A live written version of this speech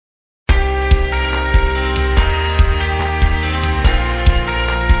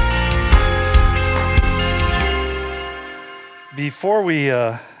Before we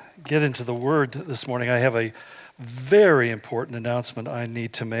get into the word this morning, I have a very important announcement I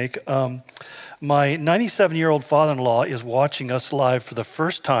need to make. My 97-year-old father-in-law is watching us live for the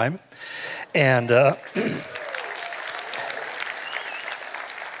first time, and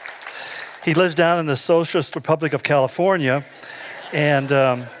he lives down in the Socialist Republic of California,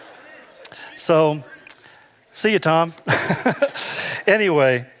 and so see you, Tom.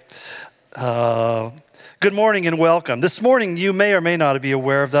 Anyway, good morning and welcome. This morning, you may or may not be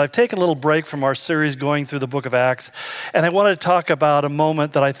aware of that I've taken a little break from our series going through the book of Acts, and I wanted to talk about a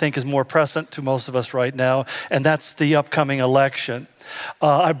moment that I think is more present to most of us right now, and that's the upcoming election.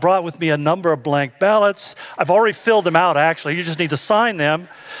 I brought with me a number of blank ballots. I've already filled them out, actually. You just need to sign them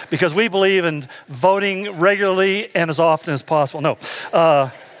because we believe in voting regularly and as often as possible. No.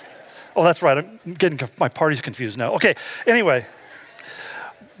 Oh, that's right. I'm getting my parties confused now. Okay, anyway.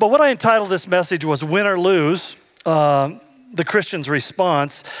 But what I entitled this message was Win or Lose, the Christian's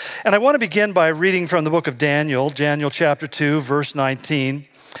Response. And I want to begin by reading from the book of Daniel, Daniel chapter 2, verse 19,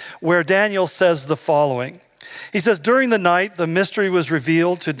 where Daniel says the following. He says, during the night, the mystery was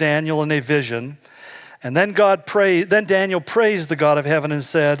revealed to Daniel in a vision. And then Daniel praised the God of heaven and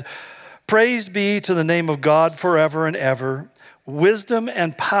said, praised be to the name of God forever and ever. Wisdom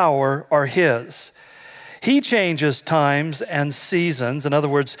and power are his. He changes times and seasons. In other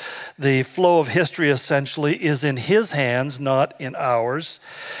words, the flow of history essentially is in his hands, not in ours.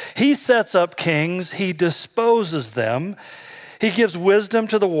 He sets up kings. He disposes them. He gives wisdom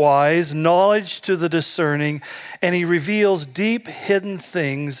to the wise, knowledge to the discerning, and he reveals deep hidden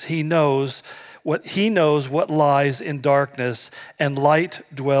things. He knows what lies in darkness, and light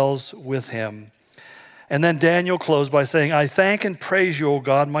dwells with him. And then Daniel closed by saying, I thank and praise you, O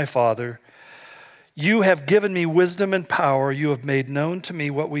God, my Father. You have given me wisdom and power. You have made known to me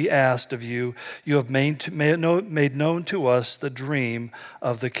what we asked of you. You have made known to us the dream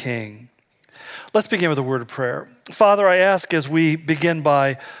of the king. Let's begin with a word of prayer. Father, I ask as we begin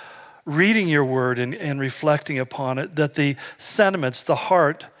by reading your word and reflecting upon it, that the sentiments, the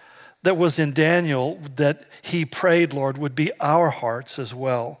heart that was in Daniel that he prayed, Lord, would be our hearts as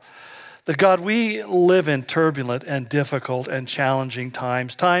well. That God, we live in turbulent and difficult and challenging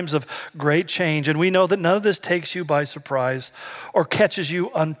times of great change, and we know that none of this takes you by surprise or catches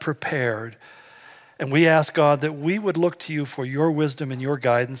you unprepared. And we ask, God, that we would look to you for your wisdom and your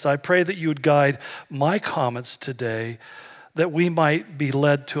guidance. I pray that you would guide my comments today, that we might be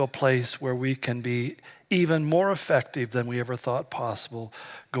led to a place where we can be even more effective than we ever thought possible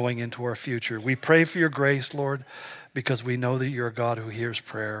going into our future. We pray for your grace, Lord, because we know that you're a God who hears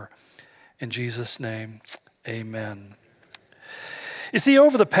prayer. In Jesus' name, amen. You see,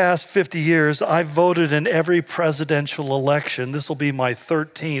 over the past 50 years, I've voted in every presidential election. This will be my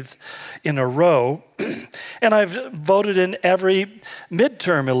 13th in a row. And I've voted in every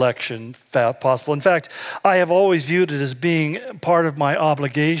midterm election possible. In fact, I have always viewed it as being part of my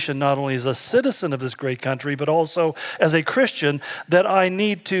obligation, not only as a citizen of this great country, but also as a Christian, that I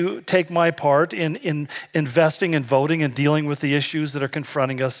need to take my part in investing and voting and dealing with the issues that are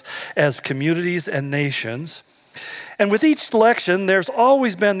confronting us as communities and nations. And with each election, there's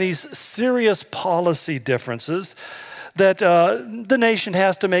always been these serious policy differences that the nation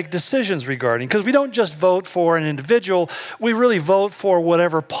has to make decisions regarding. Because we don't just vote for an individual, we really vote for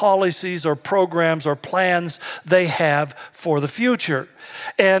whatever policies or programs or plans they have for the future.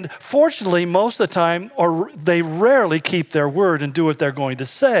 And fortunately, most of the time, or they rarely keep their word and do what they're going to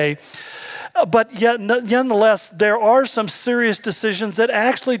say. But yet, nonetheless, there are some serious decisions that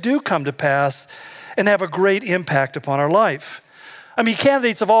actually do come to pass and have a great impact upon our life. I mean,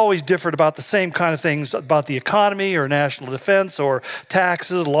 candidates have always differed about the same kind of things about the economy or national defense or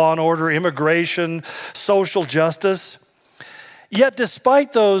taxes, law and order, immigration, social justice. Yet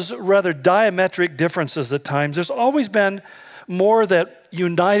despite those rather diametric differences at times, there's always been more that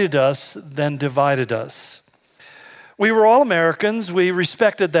united us than divided us. We were all Americans. We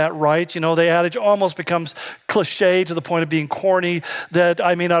respected that right. You know, the adage almost becomes cliche to the point of being corny, that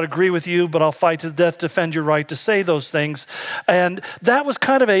I may not agree with you, but I'll fight to the death to defend your right to say those things. And that was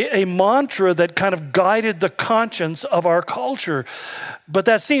kind of a mantra that kind of guided the conscience of our culture. But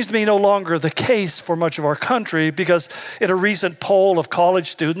that seems to be no longer the case for much of our country, because in a recent poll of college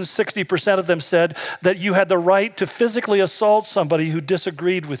students, 60% of them said that you had the right to physically assault somebody who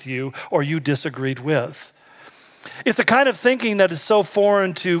disagreed with you or you disagreed with. It's a kind of thinking that is so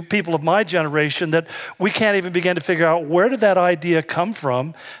foreign to people of my generation that we can't even begin to figure out, where did that idea come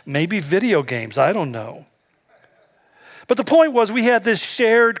from? Maybe video games, I don't know. But the point was, we had this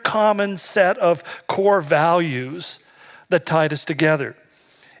shared common set of core values that tied us together.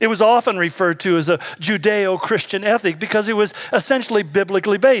 It was often referred to as a Judeo-Christian ethic because it was essentially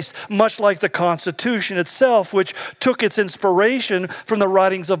biblically based, much like the Constitution itself, which took its inspiration from the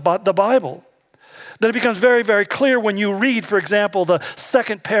writings of the Bible. That it becomes very, very clear when you read, for example, the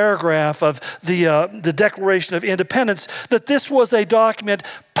second paragraph of the Declaration of Independence, that this was a document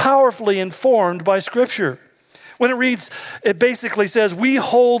powerfully informed by Scripture. When it reads, it basically says, we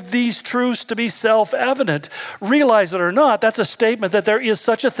hold these truths to be self-evident. Realize it or not, that's a statement that there is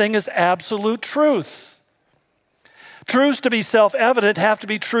such a thing as absolute truth. Truths to be self-evident have to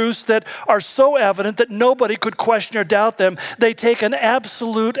be truths that are so evident that nobody could question or doubt them. They take an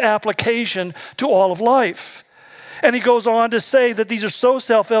absolute application to all of life. And he goes on to say that these are so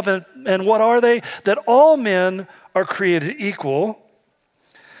self-evident, and what are they? That all men are created equal,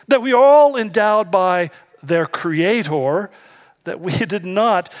 that we are all endowed by their Creator, that we did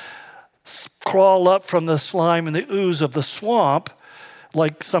not crawl up from the slime and the ooze of the swamp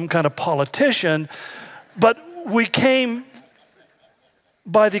like some kind of politician, but we came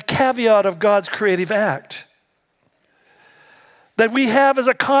by the caveat of God's creative act. That we have, as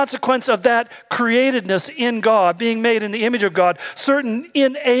a consequence of that createdness in God, being made in the image of God, certain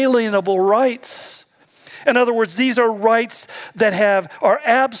inalienable rights. In other words, these are rights that are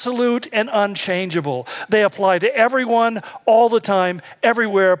absolute and unchangeable. They apply to everyone, all the time,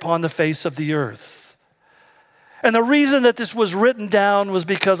 everywhere upon the face of the earth. And the reason that this was written down was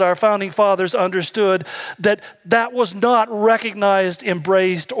because our founding fathers understood that that was not recognized,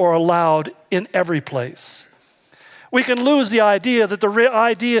 embraced, or allowed in every place. We can lose the idea that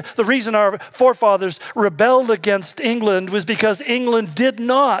the reason our forefathers rebelled against England was because England did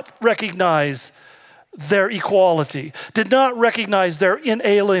not recognize their equality, did not recognize their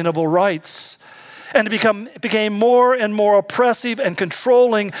inalienable rights, and it became more and more oppressive and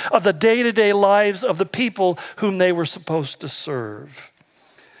controlling of the day-to-day lives of the people whom they were supposed to serve.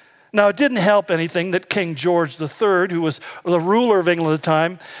 Now, it didn't help anything that King George III, who was the ruler of England at the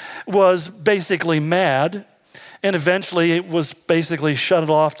time, was basically mad, and eventually it was basically shut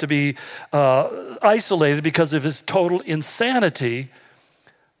off to be isolated because of his total insanity.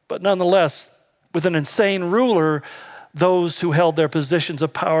 But nonetheless, with an insane ruler, those who held their positions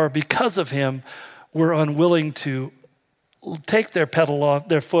of power because of him were unwilling to take their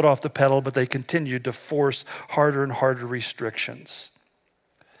foot off the pedal, but they continued to force harder and harder restrictions.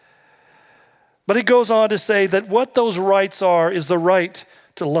 But he goes on to say that what those rights are is the right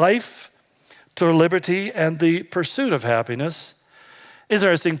to life, to liberty, and the pursuit of happiness.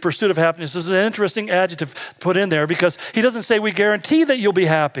 Interesting, pursuit of happiness is an interesting adjective put in there because he doesn't say we guarantee that you'll be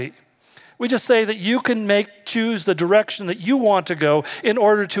happy. We just say that you can choose the direction that you want to go in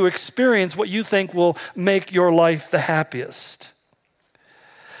order to experience what you think will make your life the happiest.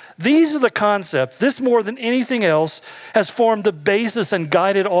 These are the concepts. This, more than anything else, has formed the basis and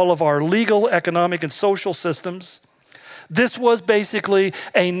guided all of our legal, economic, and social systems. This was basically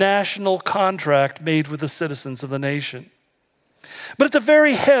a national contract made with the citizens of the nation. But at the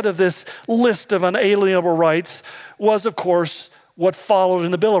very head of this list of unalienable rights was, of course, what followed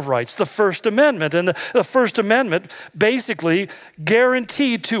in the Bill of Rights, the First Amendment. And the First Amendment basically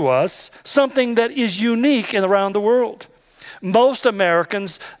guaranteed to us something that is unique around the world. Most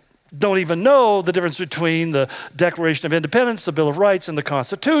Americans don't even know the difference between the Declaration of Independence, the Bill of Rights, and the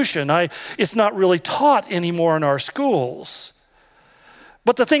Constitution. It's not really taught anymore in our schools.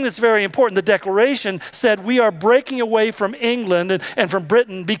 But the thing that's very important, the Declaration said we are breaking away from England and from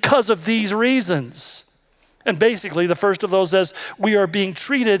Britain because of these reasons. And basically, the first of those says we are being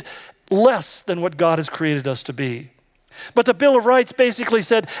treated less than what God has created us to be. But the Bill of Rights basically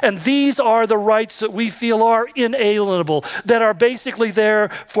said, and these are the rights that we feel are inalienable, that are basically there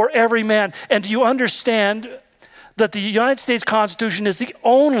for every man. And do you understand that the United States Constitution is the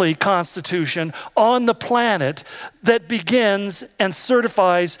only constitution on the planet that begins and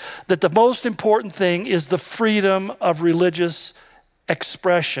certifies that the most important thing is the freedom of religious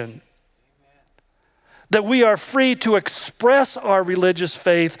expression? That we are free to express our religious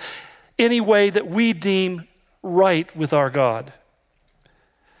faith any way that we deem right with our God.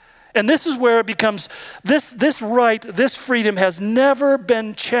 And this is where it becomes, this right, this freedom has never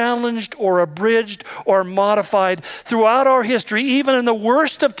been challenged or abridged or modified throughout our history, even in the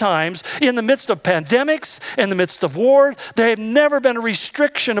worst of times, in the midst of pandemics, in the midst of war. There have never been a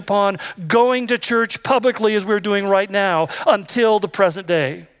restriction upon going to church publicly as we're doing right now until the present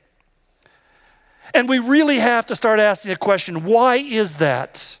day. And we really have to start asking the question, why is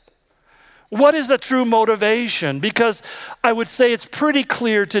that? What is the true motivation? Because I would say it's pretty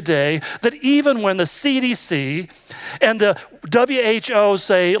clear today that even when the CDC and the WHO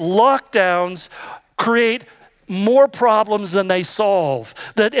say lockdowns create more problems than they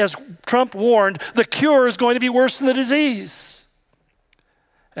solve. That, as Trump warned, the cure is going to be worse than the disease.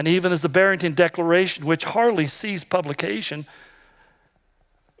 And even as the Barrington Declaration, which hardly sees publication,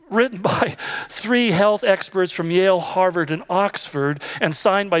 written by 3 health experts from Yale, Harvard, and Oxford, and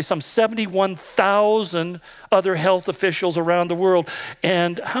signed by some 71,000 other health officials around the world.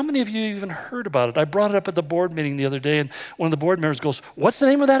 And how many of you even heard about it? I brought it up at the board meeting the other day, and one of the board members goes, "What's the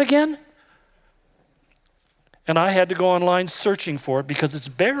name of that again?" And I had to go online searching for it because it's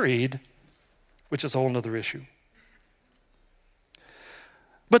buried, which is a whole other issue.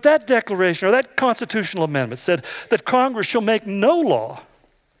 But that declaration, or that constitutional amendment, said that Congress shall make no law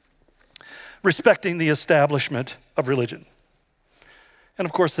respecting the establishment of religion. And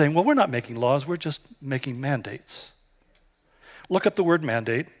of course saying, well, we're not making laws, we're just making mandates. Look up the word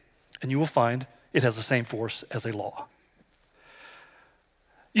mandate, and you will find it has the same force as a law.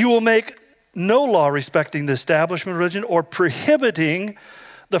 You will make no law respecting the establishment of religion or prohibiting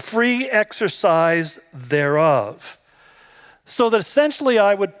the free exercise thereof. So that essentially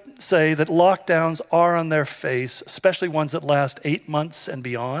I would say that lockdowns are on their face, especially ones that last 8 months and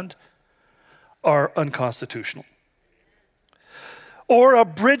beyond, are unconstitutional. Or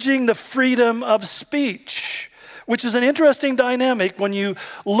abridging the freedom of speech, which is an interesting dynamic when you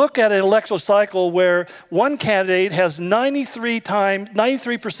look at an electoral cycle where one candidate has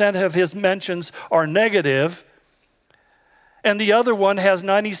 93% of his mentions are negative, and the other one has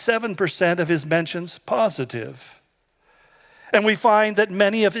 97% of his mentions positive. And we find that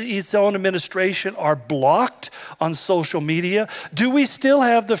many of his own administration are blocked on social media. Do we still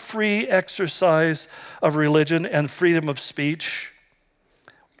have the free exercise of religion and freedom of speech?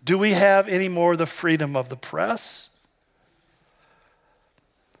 Do we have any more the freedom of the press?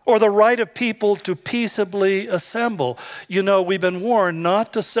 Or the right of people to peaceably assemble? You know, we've been warned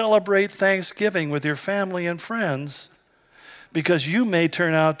not to celebrate Thanksgiving with your family and friends because you may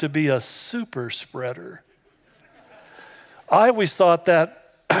turn out to be a super spreader. I always thought the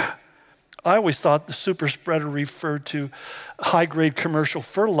super spreader referred to high-grade commercial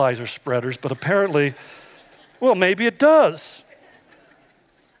fertilizer spreaders, but apparently, well, maybe it does.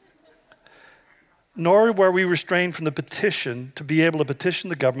 Nor were we restrained from the petition to be able to petition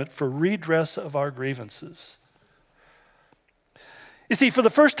the government for redress of our grievances. You see, for the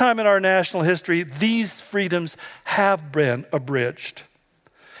first time in our national history, these freedoms have been abridged.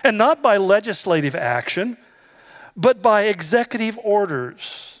 And not by legislative action, but by executive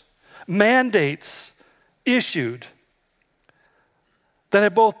orders, mandates issued that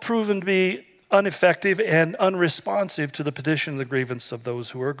have both proven to be ineffective and unresponsive to the petition and the grievance of those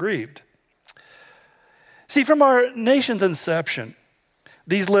who are aggrieved. See, from our nation's inception,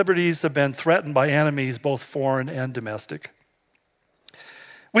 these liberties have been threatened by enemies, both foreign and domestic.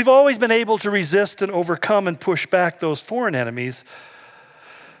 We've always been able to resist and overcome and push back those foreign enemies.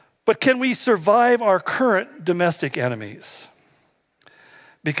 But can we survive our current domestic enemies?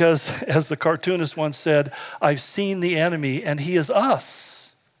 Because, as the cartoonist once said, I've seen the enemy and he is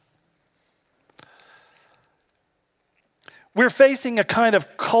us. We're facing a kind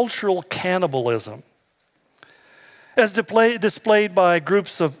of cultural cannibalism as displayed by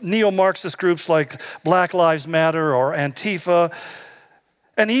groups of neo-Marxist groups like Black Lives Matter or Antifa,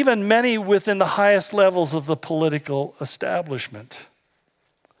 and even many within the highest levels of the political establishment.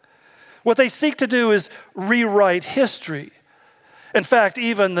 What they seek to do is rewrite history. In fact,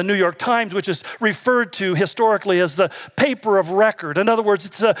 even the New York Times, which is referred to historically as the paper of record. In other words,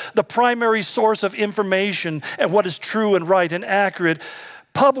 it's the primary source of information and what is true and right and accurate,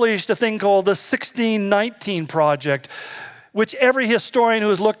 published a thing called the 1619 Project, which every historian who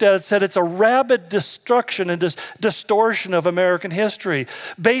has looked at it said it's a rabid destruction and distortion of American history.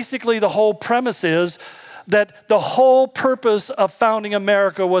 Basically, the whole premise is that the whole purpose of founding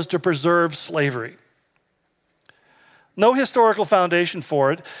America was to preserve slavery. No historical foundation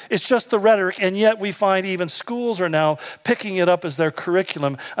for it. It's just the rhetoric, and yet we find even schools are now picking it up as their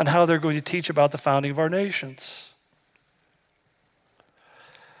curriculum on how they're going to teach about the founding of our nations.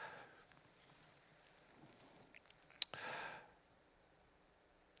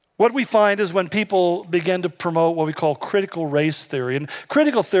 What we find is when people begin to promote what we call critical race theory, and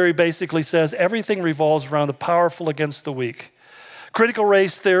critical theory basically says everything revolves around the powerful against the weak. Critical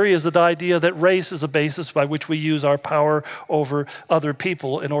race theory is the idea that race is a basis by which we use our power over other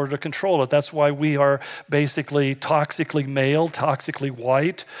people in order to control it. That's why we are basically toxically male, toxically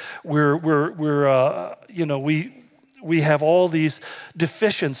white. We have all these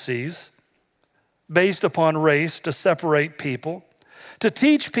deficiencies based upon race to separate people, to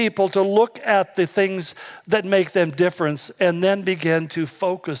teach people to look at the things that make them different and then begin to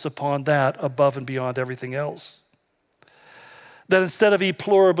focus upon that above and beyond everything else. That instead of e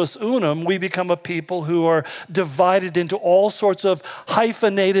pluribus unum, we become a people who are divided into all sorts of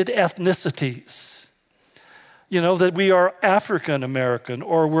hyphenated ethnicities. You know, that we are African American,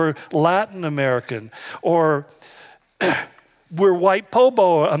 or we're Latin American, or we're white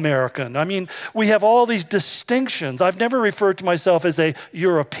Pobo American. I mean, we have all these distinctions. I've never referred to myself as a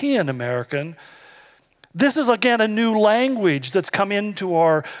European American. This is, again, a new language that's come into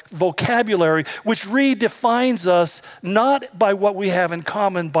our vocabulary, which redefines us not by what we have in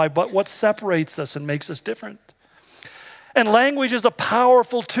common, but what separates us and makes us different. And language is a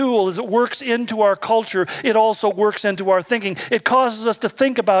powerful tool. As it works into our culture, it also works into our thinking. It causes us to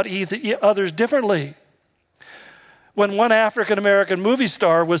think about others differently. When one African-American movie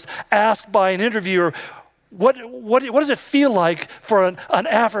star was asked by an interviewer, what does it feel like for an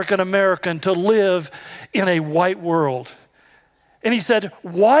African-American to live in a white world? And he said,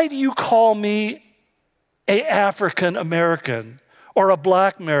 why do you call me an African-American or a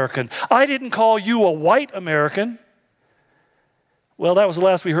black American? I didn't call you a white American. Well, that was the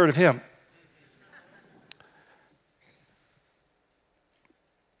last we heard of him.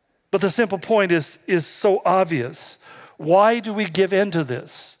 But the simple point is so obvious. Why do we give in to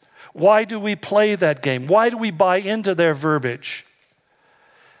this? Why do we play that game? Why do we buy into their verbiage?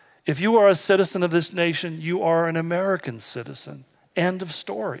 If you are a citizen of this nation, you are an American citizen. End of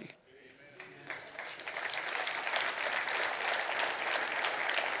story.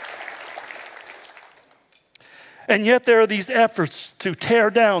 And yet there are these efforts to tear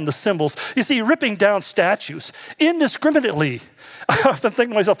down the symbols. You see, ripping down statues indiscriminately. I often think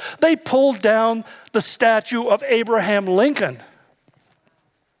to myself, they pulled down the statue of Abraham Lincoln.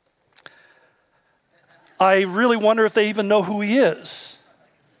 I really wonder if they even know who he is.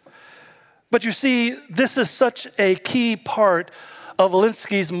 But you see, this is such a key part of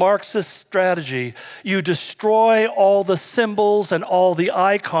Alinsky's Marxist strategy. You destroy all the symbols and all the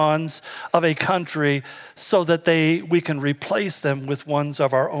icons of a country so that we can replace them with ones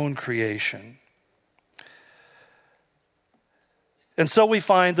of our own creation. And so we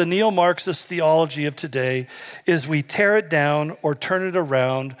find the neo-Marxist theology of today is we tear it down or turn it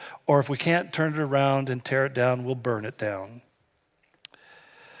around, or if we can't turn it around and tear it down, we'll burn it down.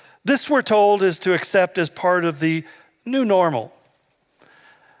 This, we're told, is to accept as part of the new normal.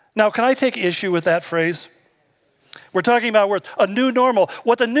 Now, can I take issue with that phrase? We're talking about a new normal.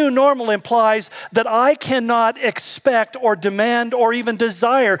 What the new normal implies that I cannot expect or demand or even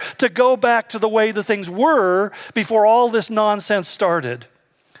desire to go back to the way the things were before all this nonsense started.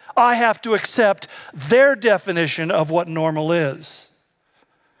 I have to accept their definition of what normal is.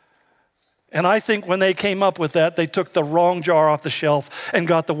 And I think when they came up with that, they took the wrong jar off the shelf and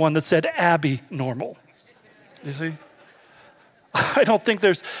got the one that said Abby normal. You see? I don't think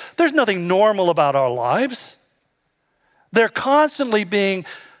there's nothing normal about our lives. They're constantly being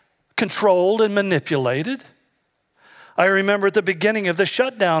controlled and manipulated. I remember at the beginning of the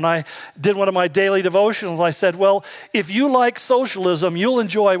shutdown, I did one of my daily devotionals. I said, well, if you like socialism, you'll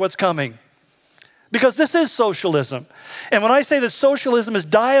enjoy what's coming. Because this is socialism. And when I say that socialism is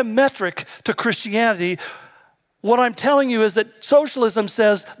diametric to Christianity, what I'm telling you is that socialism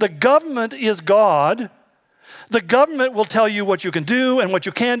says the government is God. The government will tell you what you can do and what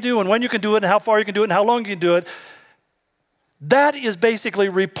you can do and when you can do it and how far you can do it and how long you can do it. That is basically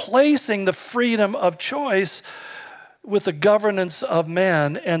replacing the freedom of choice with the governance of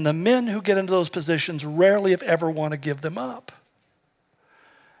man, and the men who get into those positions rarely, if ever, want to give them up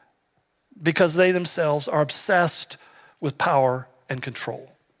because they themselves are obsessed with power and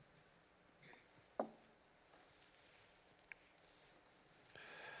control.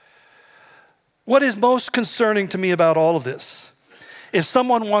 What is most concerning to me about all of this? If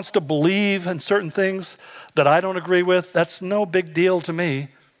someone wants to believe in certain things that I don't agree with, that's no big deal to me.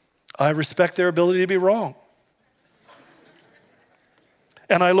 I respect their ability to be wrong.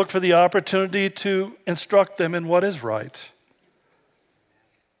 And I look for the opportunity to instruct them in what is right.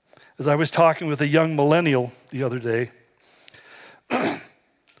 As I was talking with a young millennial the other day,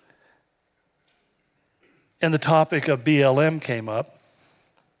 and the topic of BLM came up,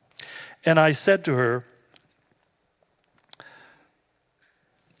 and I said to her,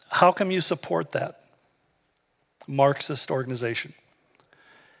 how come you support that Marxist organization?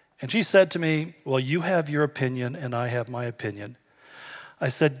 And she said to me, well, you have your opinion and I have my opinion. I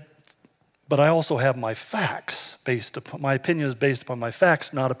said, but I also have my facts based upon, my opinion is based upon my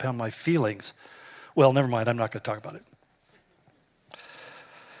facts, not upon my feelings. Well, never mind, I'm not going to talk about it.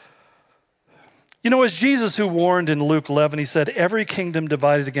 You know, it's Jesus who warned in Luke 11, he said, every kingdom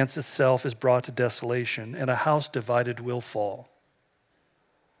divided against itself is brought to desolation, and a house divided will fall.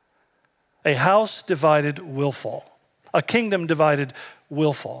 A house divided will fall. A kingdom divided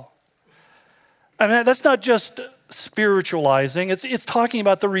will fall. I mean, that's not just spiritualizing. It's talking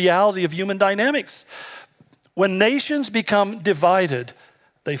about the reality of human dynamics. When nations become divided,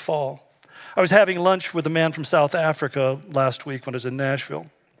 they fall. I was having lunch with a man from South Africa last week when I was in Nashville.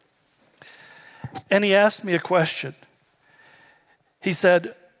 And he asked me a question. He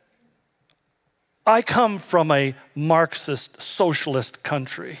said, I come from a Marxist, socialist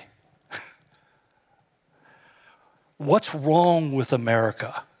country. What's wrong with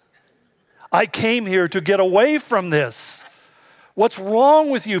America? I came here to get away from this. What's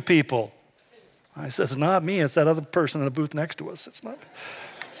wrong with you people? I says, it's not me, it's that other person in the booth next to us. It's not me.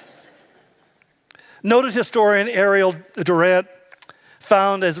 Noted historian Ariel Durant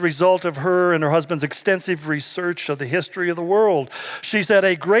found as a result of her and her husband's extensive research of the history of the world, she said,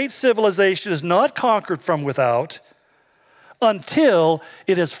 a great civilization is not conquered from without until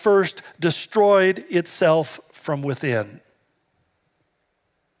it has first destroyed itself from within.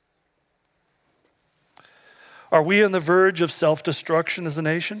 Are we on the verge of self-destruction as a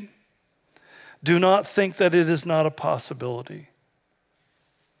nation? Do not think that it is not a possibility.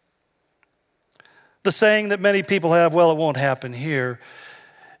 The saying that many people have, well, it won't happen here,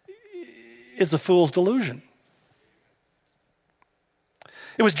 is a fool's delusion.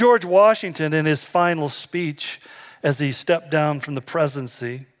 It was George Washington in his final speech as he stepped down from the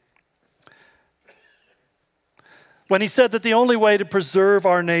presidency when he said that the only way to preserve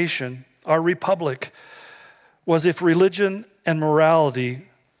our nation, our republic, was if religion and morality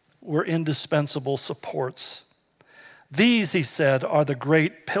were indispensable supports. These, he said, are the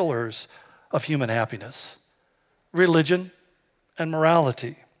great pillars of human happiness: religion and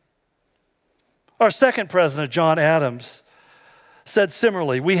morality. Our second president, John Adams, said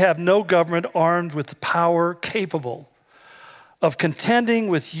similarly, we have no government armed with the power capable of contending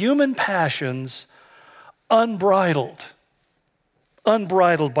with human passions unbridled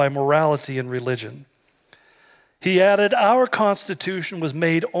by morality and religion. He added, our Constitution was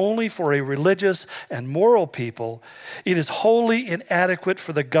made only for a religious and moral people. It is wholly inadequate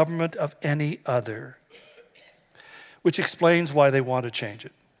for the government of any other. Which explains why they want to change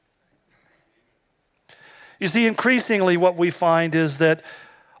it. You see, increasingly what we find is that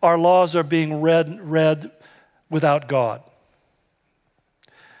our laws are being read without God.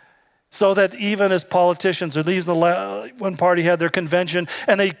 So that even as politicians, or these one party had their convention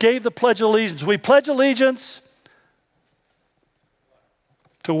and they gave the Pledge of Allegiance. We pledge allegiance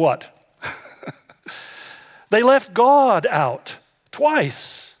to what? They left God out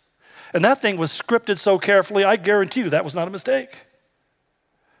twice. And that thing was scripted so carefully, I guarantee you that was not a mistake.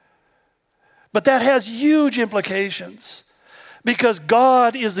 But that has huge implications because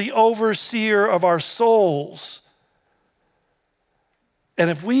God is the overseer of our souls. And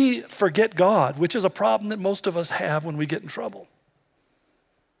if we forget God, which is a problem that most of us have when we get in trouble,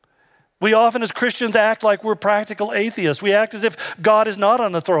 we often as Christians act like we're practical atheists. We act as if God is not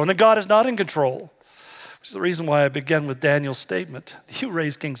on the throne and God is not in control. Which is the reason why I began with Daniel's statement, you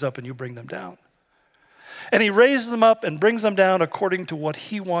raise kings up and you bring them down. And he raises them up and brings them down according to what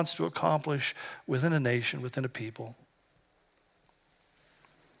he wants to accomplish within a nation, within a people.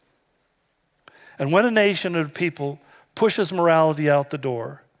 And when a nation or a people pushes morality out the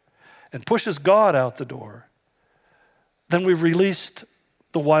door and pushes God out the door, then we've released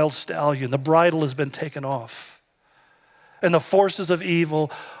the wild stallion. The bridle has been taken off. And the forces of evil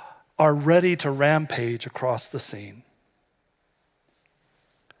are ready to rampage across the scene.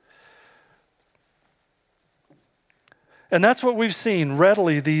 And that's what we've seen.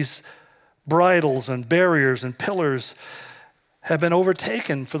 Readily, these bridles and barriers and pillars have been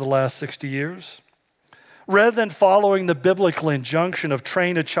overtaken for the last 60 years. Rather than following the biblical injunction of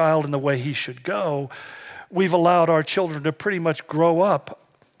train a child in the way he should go, we've allowed our children to pretty much grow up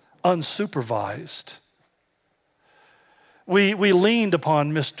unsupervised. We leaned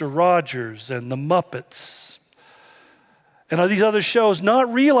upon Mr. Rogers and the Muppets and these other shows,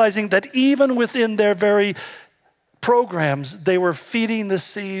 not realizing that even within their very programs, they were feeding the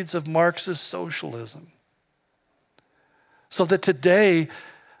seeds of Marxist socialism. So that today,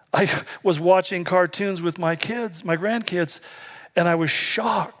 I was watching cartoons with my kids, my grandkids, and I was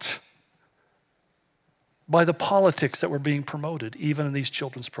shocked by the politics that were being promoted, even in these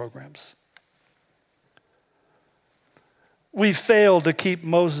children's programs. We failed to keep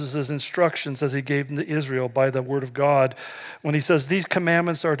Moses' instructions as he gave them to Israel by the word of God. When he says, these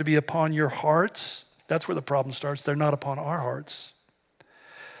commandments are to be upon your hearts, that's where the problem starts. They're not upon our hearts.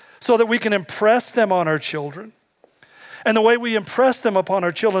 So that we can impress them on our children. And the way we impress them upon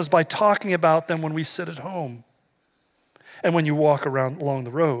our children is by talking about them when we sit at home and when you walk around along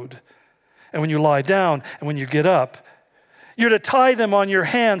the road and when you lie down and when you get up You're to tie them on your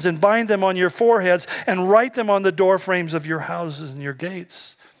hands and bind them on your foreheads and write them on the doorframes of your houses and your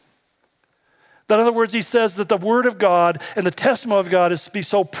gates. In other words, he says that the word of God and the testimony of God is to be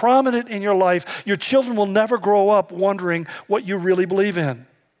so prominent in your life, your children will never grow up wondering what you really believe in.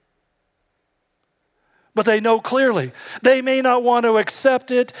 But they know clearly. They may not want to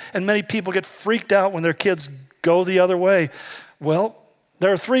accept it, and many people get freaked out when their kids go the other way. Well,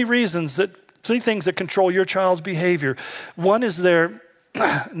 there are three things that control your child's behavior. One is their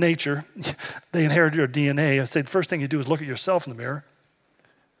nature. They inherit your DNA. I say the first thing you do is look at yourself in the mirror.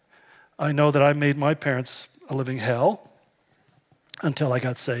 I know that I made my parents a living hell until I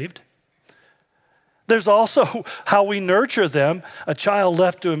got saved. There's also how we nurture them. A child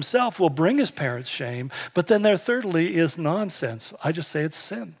left to himself will bring his parents shame. But then there thirdly is nonsense. I just say it's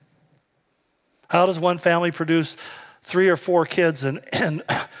sin. How does one family produce 3 or 4 kids and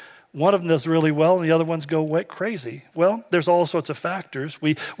one of them does really well and the other ones go crazy? Well, there's all sorts of factors.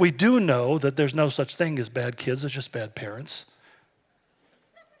 We do know that there's no such thing as bad kids. It's just bad parents.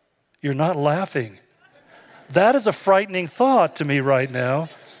 You're not laughing. That is a frightening thought to me right now.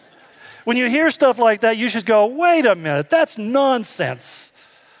 When you hear stuff like that, you should go, wait a minute, that's nonsense.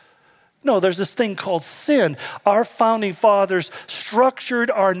 No, there's this thing called sin. Our founding fathers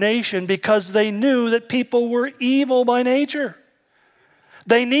structured our nation because they knew that people were evil by nature.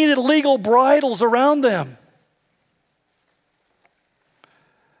 They needed legal bridles around them.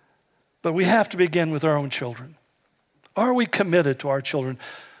 But we have to begin with our own children. Are we committed to our children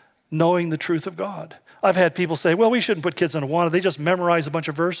knowing the truth of God? I've had people say, well, we shouldn't put kids in Awana. They just memorize a bunch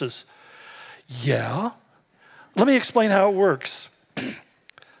of verses. Yeah. Let me explain how it works.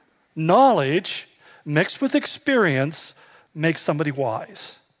 Knowledge mixed with experience makes somebody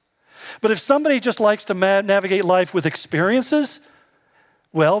wise. But if somebody just likes to navigate life with experiences,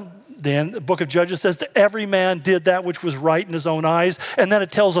 well, then the book of Judges says that every man did that which was right in his own eyes, and then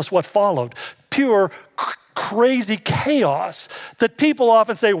it tells us what followed. Pure crazy chaos that people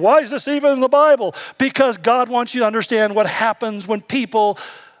often say, why is this even in the Bible? Because God wants you to understand what happens when people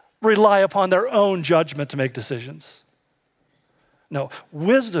rely upon their own judgment to make decisions. No,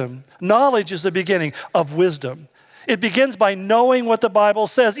 wisdom, knowledge is the beginning of wisdom. It begins by knowing what the Bible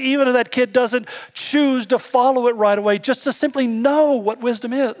says, even if that kid doesn't choose to follow it right away, just to simply know what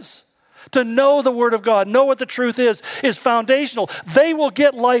wisdom is. To know the Word of God, know what the truth is foundational. They will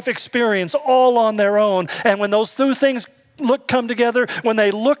get life experience all on their own. And when those two things come together, when they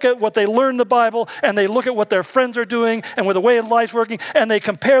look at what they learn in the Bible and they look at what their friends are doing and with the way of life's working, and they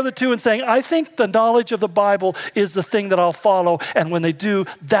compare the two and saying, I think the knowledge of the Bible is the thing that I'll follow. And when they do,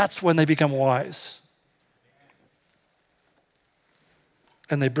 that's when they become wise.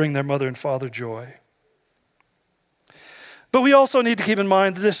 And they bring their mother and father joy. But we also need to keep in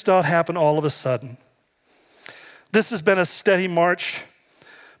mind that this does not happen all of a sudden. This has been a steady march,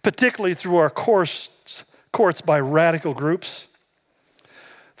 particularly through our courts by radical groups.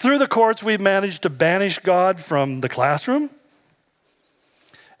 Through the courts, we've managed to banish God from the classroom.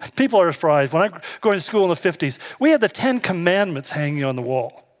 People are surprised. When I was going to school in the 50s, we had the 10 Commandments hanging on the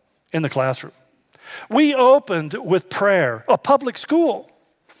wall in the classroom. We opened with prayer, a public school.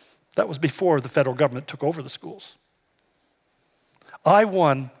 That was before the federal government took over the schools. I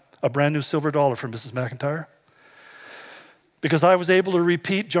won a brand new silver dollar from Mrs. McIntyre because I was able to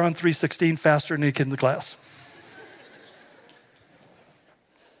repeat John 3:16 faster than any kid in the class.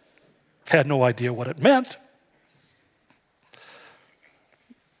 Had no idea what it meant.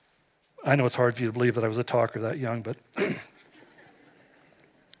 I know it's hard for you to believe that I was a talker that young, but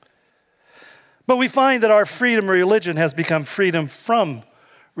but we find that our freedom of religion has become freedom from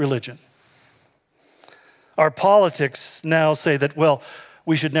religion. Our politics now say that, well,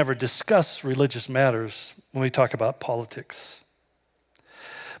 we should never discuss religious matters when we talk about politics.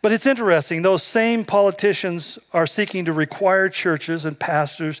 But it's interesting, those same politicians are seeking to require churches and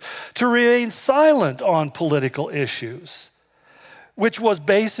pastors to remain silent on political issues, which was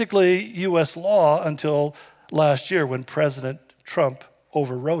basically U.S. law until last year when President Trump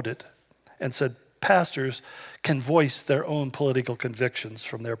overrode it and said pastors can voice their own political convictions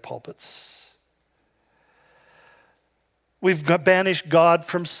from their pulpits. We've banished God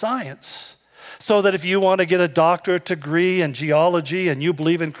from science so that if you want to get a doctorate degree in geology and you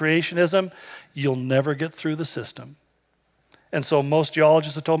believe in creationism, you'll never get through the system. And so most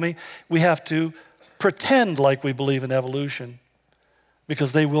geologists have told me we have to pretend like we believe in evolution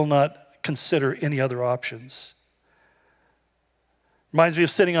because they will not consider any other options. Reminds me of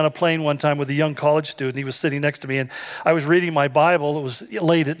sitting on a plane one time with a young college student. He was sitting next to me and I was reading my Bible. It was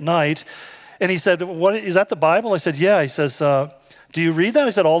late at night. And he said, "What is that, the Bible?" I said, "Yeah." He says, "Do you read that?" I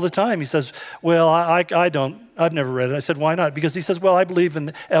said, "All the time." He says, "Well, I don't. I've never read it." I said, "Why not?" Because he says, "Well, I believe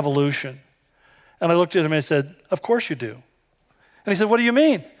in evolution." And I looked at him and I said, "Of course you do." And he said, "What do you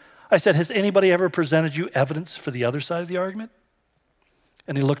mean?" I said, "Has anybody ever presented you evidence for the other side of the argument?"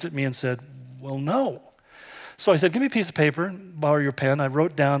 And he looked at me and said, "Well, no." So I said, "Give me a piece of paper and borrow your pen." I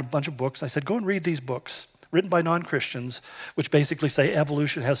wrote down a bunch of books. I said, "Go and read these books written by non-Christians, which basically say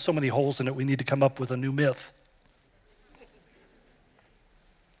evolution has so many holes in it, we need to come up with a new myth."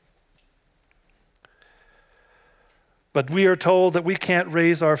 But we are told that we can't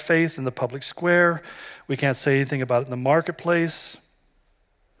raise our faith in the public square. We can't say anything about it in the marketplace.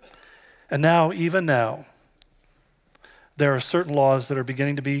 And now, even now, there are certain laws that are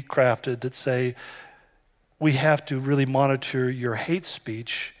beginning to be crafted that say we have to really monitor your hate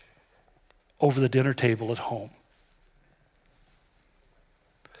speech over the dinner table at home.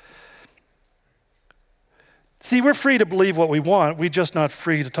 See, we're free to believe what we want. We're just not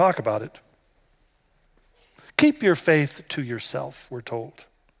free to talk about it. Keep your faith to yourself, we're told.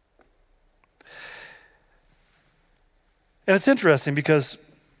 And it's interesting because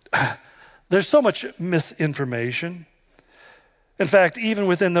there's so much misinformation. In fact, even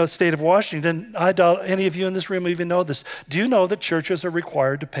within the state of Washington, I doubt any of you in this room even know this. Do you know that churches are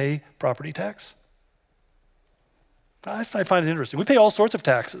required to pay property tax? I find it interesting. We pay all sorts of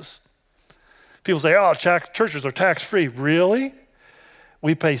taxes. People say, "Oh, churches are tax-free." Really?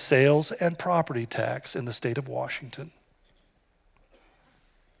 We pay sales and property tax in the state of Washington.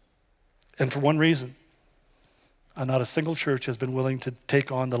 And for one reason, not a single church has been willing to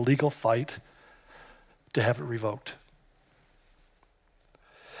take on the legal fight to have it revoked.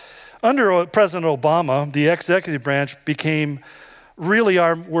 Under President Obama, the executive branch became really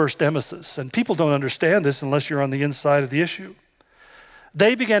our worst nemesis. And people don't understand this unless you're on the inside of the issue.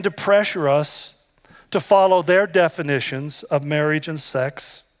 They began to pressure us to follow their definitions of marriage and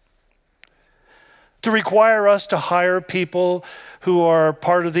sex, to require us to hire people who are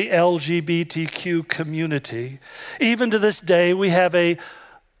part of the LGBTQ community. Even to this day, we have a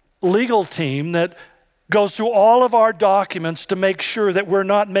legal team that goes through all of our documents to make sure that we're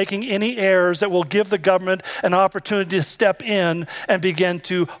not making any errors that will give the government an opportunity to step in and begin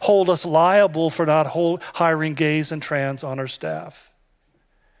to hold us liable for not hiring gays and trans on our staff.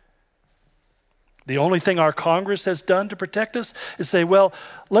 The only thing our Congress has done to protect us is say, well,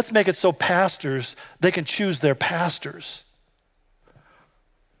 let's make it so pastors, they can choose their pastors.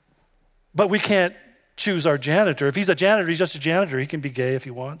 But we can't choose our janitor. If he's a janitor, he's just a janitor. He can be gay if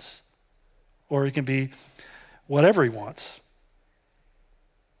he wants. Or he can be whatever he wants.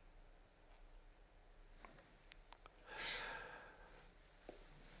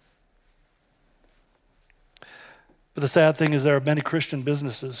 But the sad thing is there are many Christian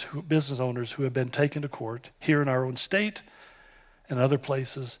business owners who have been taken to court here in our own state and other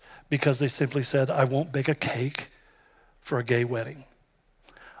places because they simply said, "I won't bake a cake for a gay wedding.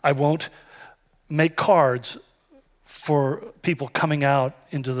 I won't make cards for people coming out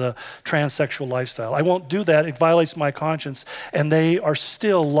into the transsexual lifestyle. I won't do that. It violates my conscience." And they are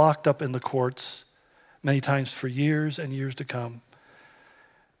still locked up in the courts many times for years and years to come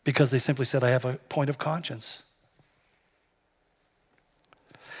because they simply said, "I have a point of conscience."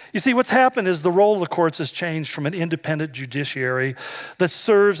 You see, what's happened is the role of the courts has changed from an independent judiciary that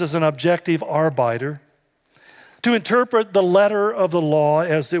serves as an objective arbiter to interpret the letter of the law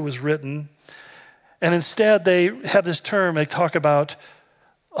as it was written. And instead, they have this term, they talk about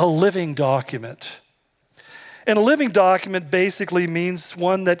a living document. And a living document basically means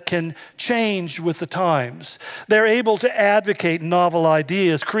one that can change with the times. They're able to advocate novel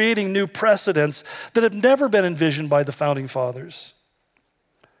ideas, creating new precedents that have never been envisioned by the founding fathers.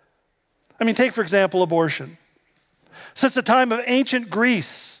 I mean, take, for example, abortion. Since the time of ancient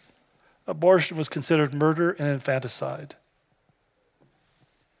Greece, abortion was considered murder and infanticide.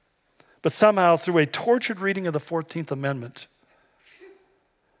 But somehow, through a tortured reading of the 14th Amendment,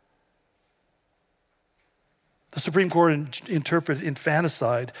 the Supreme Court interpreted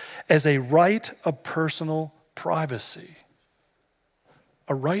infanticide as a right of personal privacy.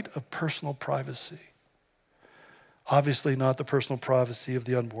 A right of personal privacy. Obviously not the personal privacy of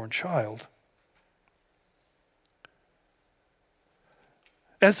the unborn child.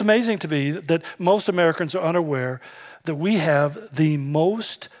 And it's amazing to me that most Americans are unaware that we have the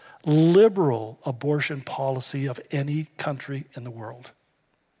most liberal abortion policy of any country in the world.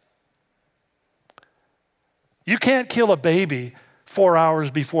 You can't kill a baby 4 hours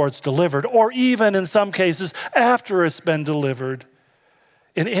before it's delivered, or even in some cases after it's been delivered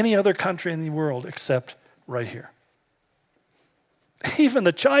in any other country in the world except right here. Even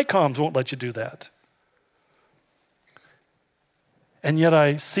the Chi-Coms won't let you do that. And yet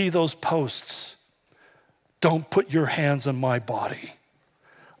I see those posts. Don't put your hands on my body.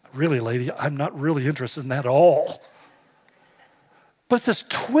 Really, lady, I'm not really interested in that at all. But it's this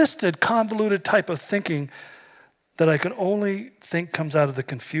twisted, convoluted type of thinking that I can only think comes out of the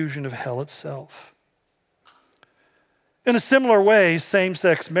confusion of hell itself. In a similar way,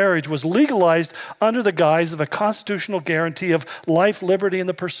 same-sex marriage was legalized under the guise of a constitutional guarantee of life, liberty, and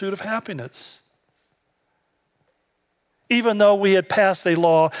the pursuit of happiness. Even though we had passed a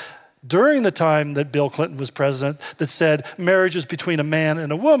law during the time that Bill Clinton was president that said marriage is between a man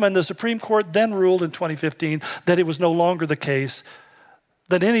and a woman, the Supreme Court then ruled in 2015 that it was no longer the case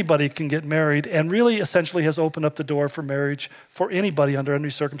that anybody can get married, and really essentially has opened up the door for marriage for anybody under any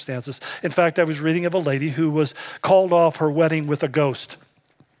circumstances. In fact, I was reading of a lady who was called off her wedding with a ghost.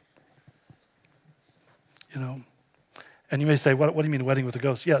 And you may say, what do you mean wedding with a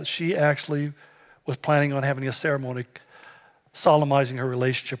ghost? Yeah, she actually was planning on having a ceremony solemnizing her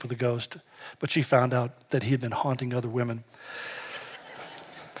relationship with the ghost, but she found out that he had been haunting other women.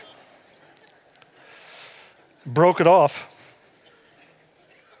 Broke it off.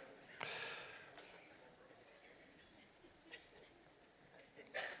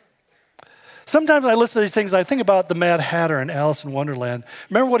 Sometimes I listen to these things and I think about the Mad Hatter in Alice in Wonderland.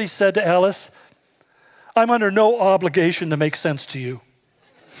 Remember what he said to Alice? I'm under no obligation to make sense to you.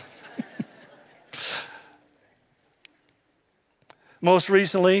 Most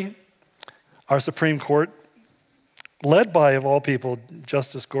recently, our Supreme Court, led by, of all people,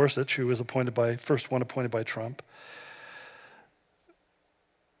 Justice Gorsuch, who was first one appointed by Trump,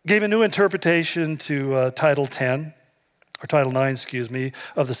 gave a new interpretation to Title 9,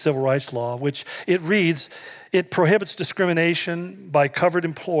 of the Civil Rights Law, which it reads, it prohibits discrimination by covered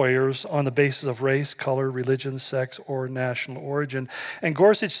employers on the basis of race, color, religion, sex, or national origin. And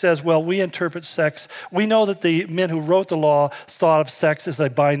Gorsuch says, well, we interpret sex. We know that the men who wrote the law thought of sex as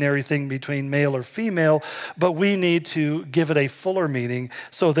a binary thing between male or female, but we need to give it a fuller meaning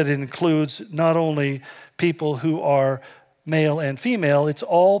so that it includes not only people who are male and female, it's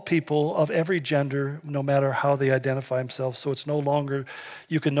all people of every gender, no matter how they identify themselves. So it's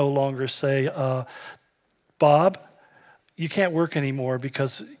you can no longer say, Bob, you can't work anymore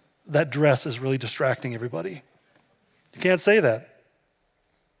because that dress is really distracting everybody. You can't say that.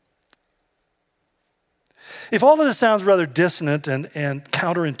 If all of this sounds rather dissonant and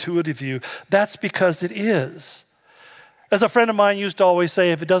counterintuitive to you, that's because it is. As a friend of mine used to always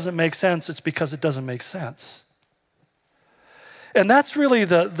say, if it doesn't make sense, it's because it doesn't make sense. And that's really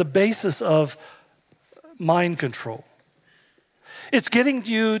the basis of mind control. It's getting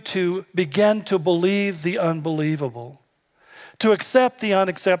you to begin to believe the unbelievable, to accept the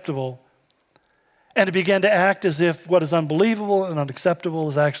unacceptable, and to begin to act as if what is unbelievable and unacceptable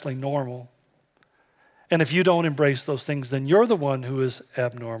is actually normal. And if you don't embrace those things, then you're the one who is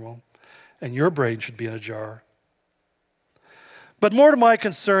abnormal, and your brain should be in a jar. But more to my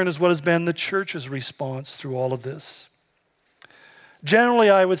concern is what has been the church's response through all of this. Generally,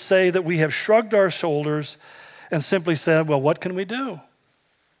 I would say that we have shrugged our shoulders and simply said, well, what can we do?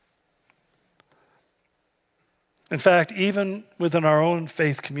 In fact, even within our own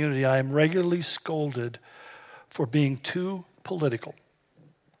faith community, I am regularly scolded for being too political.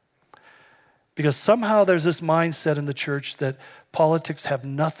 Because somehow there's this mindset in the church that politics have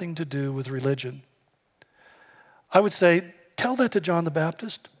nothing to do with religion. I would say, tell that to John the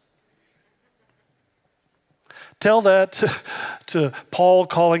Baptist. Tell that to Paul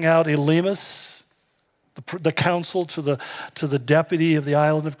calling out Elymas, the counsel to the deputy of the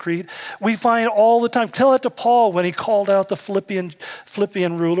island of Crete. We find all the time. Tell that to Paul when he called out the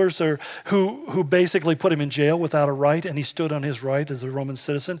Philippian rulers who basically put him in jail without a right, and he stood on his right as a Roman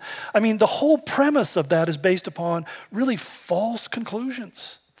citizen. I mean, the whole premise of that is based upon really false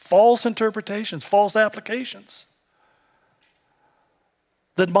conclusions, false interpretations, false applications.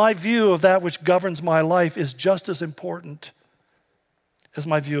 That my view of that which governs my life is just as important as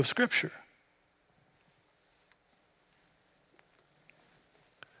my view of Scripture.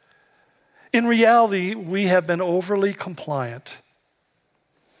 In reality, we have been overly compliant,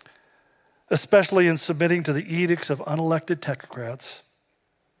 especially in submitting to the edicts of unelected technocrats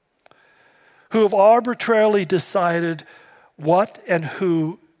who have arbitrarily decided what and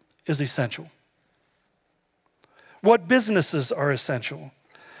who is essential, what businesses are essential.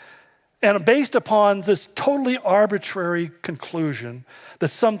 And based upon this totally arbitrary conclusion that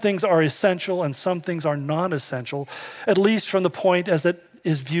some things are essential and some things are non-essential, at least from the point as it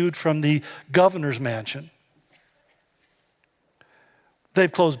is viewed from the governor's mansion,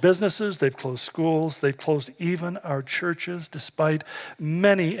 They've closed businesses, they've closed schools, they've closed even our churches, despite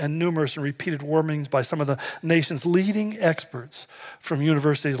many and numerous and repeated warnings by some of the nation's leading experts from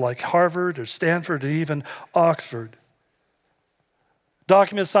universities like Harvard or Stanford and even Oxford.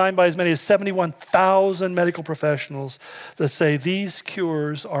 Documents signed by as many as 71,000 medical professionals that say these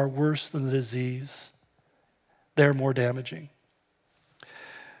cures are worse than the disease. They're more damaging.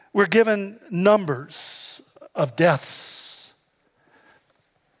 We're given numbers of deaths,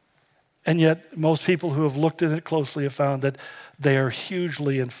 and yet most people who have looked at it closely have found that they are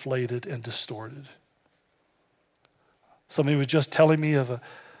hugely inflated and distorted. Somebody was just telling me of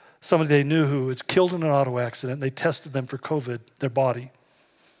somebody they knew who was killed in an auto accident. They tested them for COVID, their body.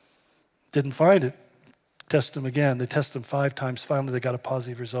 Didn't find it. Tested them again. They tested them 5 times. Finally, they got a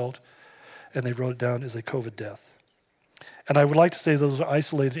positive result, and they wrote it down as a COVID death. And I would like to say those are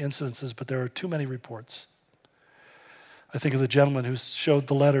isolated incidences, but there are too many reports. I think of the gentleman who showed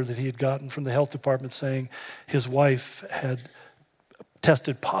the letter that he had gotten from the health department saying his wife had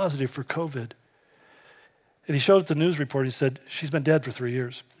tested positive for COVID. And he showed it the news report. He said, she's been dead for 3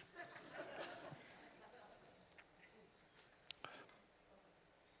 years.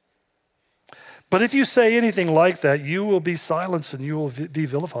 But if you say anything like that, you will be silenced and you will be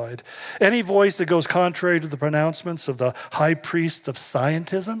vilified. Any voice that goes contrary to the pronouncements of the high priest of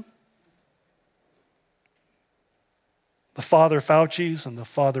scientism, the Father Faucis and the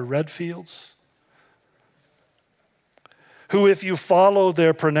Father Redfields, who, if you follow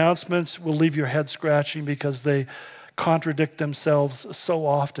their pronouncements, will leave your head scratching because they contradict themselves so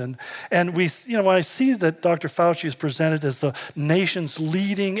often. And when I see that Dr. Fauci is presented as the nation's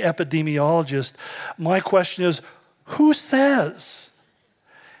leading epidemiologist, my question is, who says?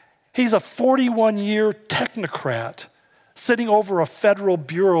 He's a 41-year technocrat sitting over a federal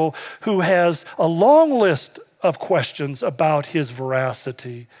bureau who has a long list of questions about his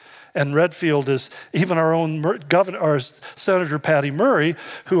veracity. And Redfield is even our own our Senator Patty Murray,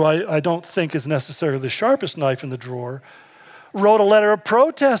 who I don't think is necessarily the sharpest knife in the drawer, wrote a letter of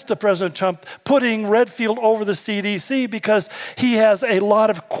protest to President Trump, putting Redfield over the CDC because he has a lot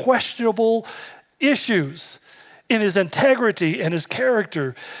of questionable issues in his integrity and his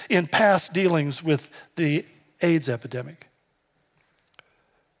character in past dealings with the AIDS epidemic.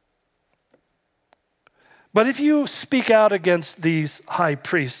 But if you speak out against these high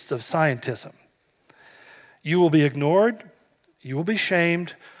priests of scientism, you will be ignored, you will be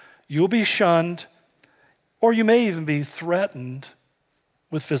shamed, you will be shunned, or you may even be threatened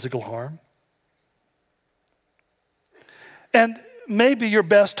with physical harm. And maybe your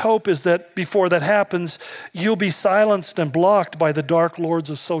best hope is that before that happens, you'll be silenced and blocked by the dark lords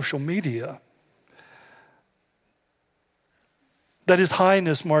of social media. That His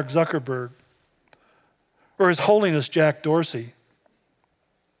Highness Mark Zuckerberg, or His Holiness Jack Dorsey,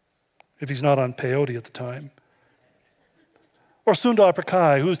 if he's not on peyote at the time, or Sundar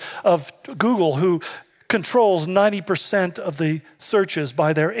Pichai, who's of Google, who controls 90% of the searches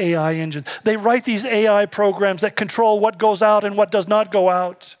by their AI engine. They write these AI programs that control what goes out and what does not go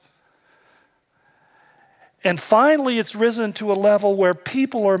out. And finally, it's risen to a level where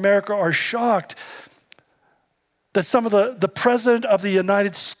people in America are shocked that some of the president of the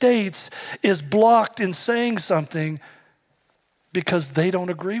United States is blocked in saying something because they don't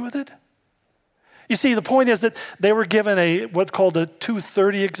agree with it. You see, the point is that they were given what's called a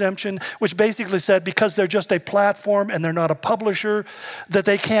 230 exemption, which basically said because they're just a platform and they're not a publisher, that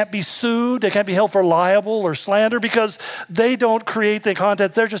they can't be sued, they can't be held for libel or slander because they don't create the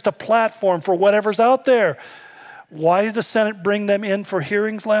content. They're just a platform for whatever's out there. Why did the Senate bring them in for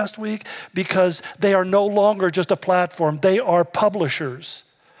hearings last week? Because they are no longer just a platform. They are publishers.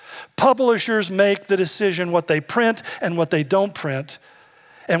 Publishers make the decision what they print and what they don't print.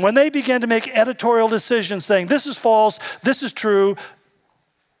 And when they began to make editorial decisions saying, this is false, this is true,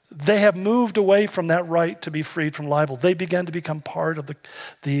 they have moved away from that right to be freed from libel. They began to become part of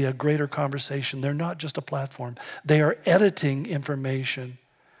the greater conversation. They're not just a platform. They are editing information.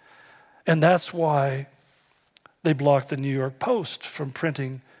 And that's why they blocked the New York Post from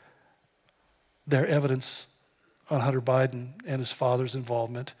printing their evidence on Hunter Biden and his father's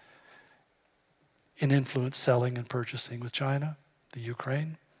involvement in influence selling and purchasing with China, the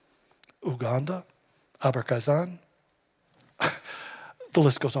Ukraine, Uganda, Azerbaijan. The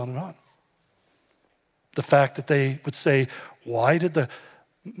list goes on and on. The fact that they would say, why did the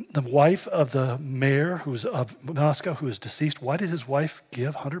wife of the mayor of Moscow, who is deceased, why did his wife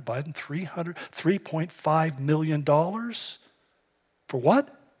give Hunter Biden $3.5 million? For what?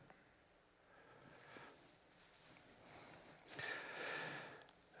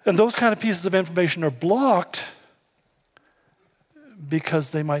 And those kind of pieces of information are blocked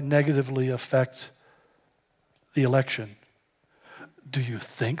because they might negatively affect the election. Do you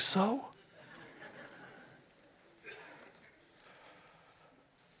think so?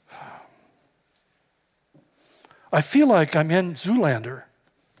 I feel like I'm in Zoolander.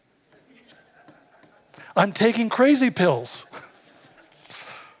 I'm taking crazy pills.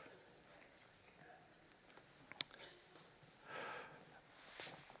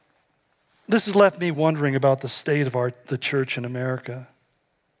 This has left me wondering about the state of the church in America.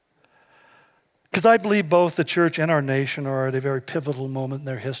 Because I believe both the church and our nation are at a very pivotal moment in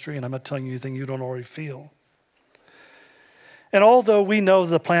their history, and I'm not telling you anything you don't already feel. And although we know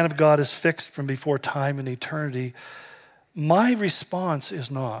the plan of God is fixed from before time and eternity, my response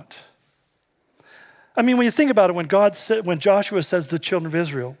is not. I mean, when you think about it, when Joshua says to the children of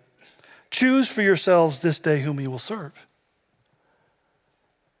Israel, choose for yourselves this day whom you will serve.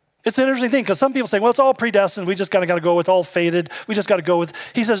 It's an interesting thing because some people say, well, it's all predestined. We just kind of got to go with all fated. We just got to go with.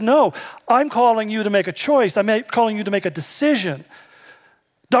 He says, no, I'm calling you to make a choice. I'm calling you to make a decision.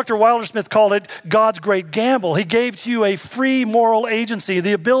 Dr. Wilder-Smith called it God's great gamble. He gave to you a free moral agency,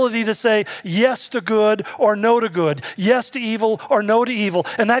 the ability to say yes to good or no to good, yes to evil or no to evil.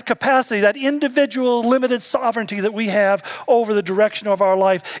 And that capacity, that individual limited sovereignty that we have over the direction of our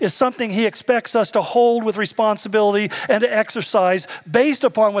life is something he expects us to hold with responsibility and to exercise based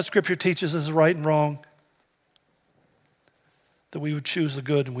upon what Scripture teaches is right and wrong. That we would choose the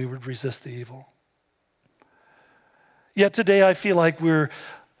good and we would resist the evil. Yet today I feel like we're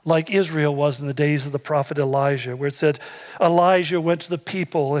like Israel was in the days of the prophet Elijah, where it said Elijah went to the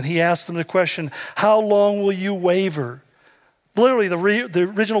people and he asked them the question, how long will you waver? Literally, the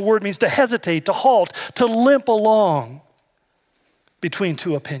original word means to hesitate, to halt, to limp along between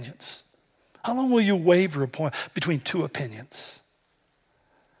two opinions. How long will you waver between two opinions?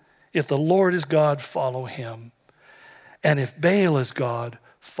 If the Lord is God, follow him. And if Baal is God,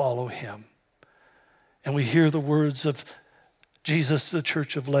 follow him. And we hear the words of Jesus, the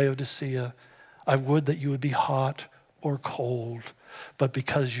church of Laodicea, I would that you would be hot or cold, but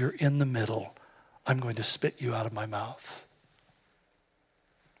because you're in the middle, I'm going to spit you out of my mouth.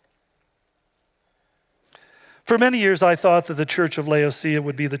 For many years, I thought that the church of Laodicea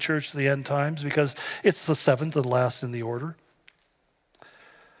would be the church of the end times because it's the seventh and last in the order.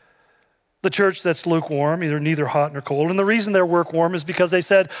 The church that's lukewarm, either neither hot nor cold. And the reason they're lukewarm is because they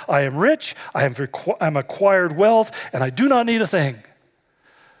said, I am rich, I'm acquired wealth, and I do not need a thing.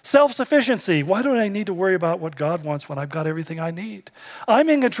 Self-sufficiency. Why do I need to worry about what God wants when I've got everything I need?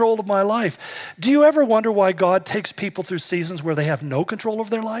 I'm in control of my life. Do you ever wonder why God takes people through seasons where they have no control of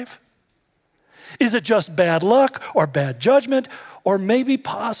their life? Is it just bad luck or bad judgment? Or maybe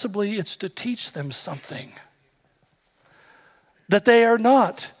possibly it's to teach them something. That they are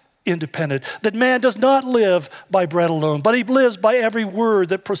not independent, that man does not live by bread alone, but he lives by every word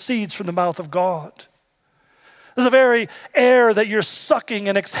that proceeds from the mouth of God. The very air that you're sucking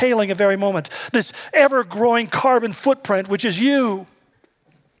and exhaling at every moment, this ever-growing carbon footprint, which is you,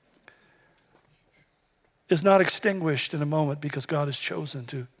 is not extinguished in a moment because God has chosen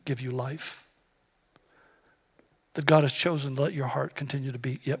to give you life. That God has chosen to let your heart continue to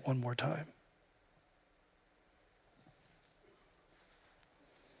beat yet one more time.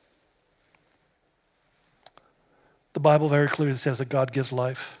 The Bible very clearly says that God gives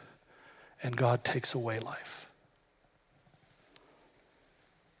life and God takes away life.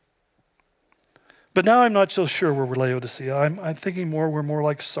 But now I'm not so sure we're Laodicea. I'm thinking we're more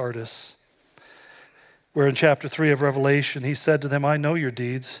like Sardis, where in chapter 3 of Revelation, he said to them, I know your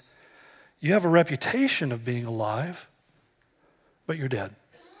deeds. You have a reputation of being alive, but you're dead.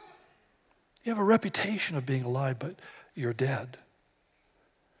 You have a reputation of being alive, but you're dead.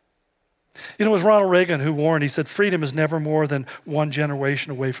 You know, it was Ronald Reagan who warned, he said, freedom is never more than one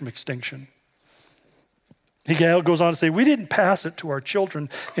generation away from extinction. He goes on to say, we didn't pass it to our children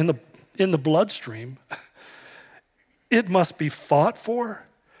in the bloodstream. It must be fought for,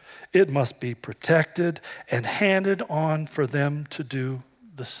 it must be protected and handed on for them to do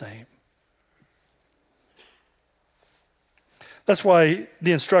the same. That's why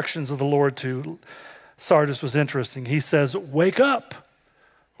the instructions of the Lord to Sardis was interesting. He says, wake up.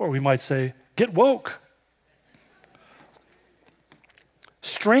 Or we might say, get woke.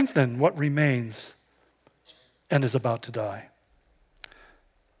 Strengthen what remains and is about to die.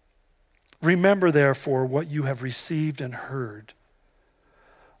 Remember, therefore, what you have received and heard.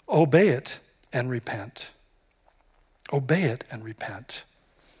 Obey it and repent. Obey it and repent.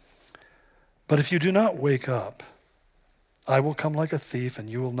 But if you do not wake up, I will come like a thief, and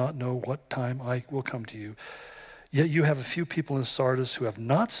you will not know what time I will come to you. Yet you have a few people in Sardis who have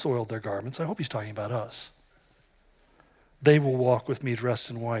not soiled their garments. I hope he's talking about us. They will walk with me dressed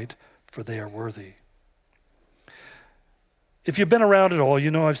in white, for they are worthy. If you've been around at all,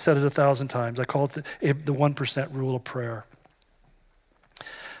 you know I've said it 1,000 times. I call it the 1% rule of prayer.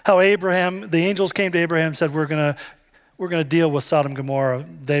 How Abraham, the angels came to Abraham and said, we're going to deal with Sodom and Gomorrah.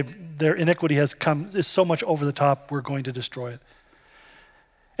 Their iniquity is so much over the top, we're going to destroy it.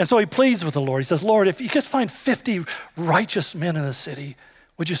 And so he pleads with the Lord. He says, Lord, if you just find 50 righteous men in the city,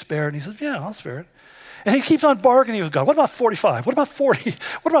 would you spare it? And he says, yeah, I'll spare it. And he keeps on bargaining with God. What about 45? What about 40?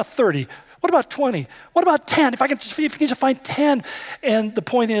 What about 30? What about 20? What about 10? If you can just find 10. And the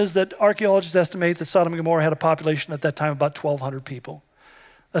point is that archaeologists estimate that Sodom and Gomorrah had a population at that time of about 1,200 people.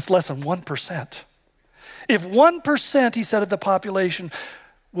 That's less than 1%. If 1%, he said, of the population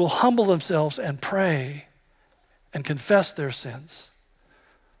will humble themselves and pray and confess their sins,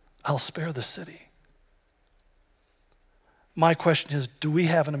 I'll spare the city. My question is, do we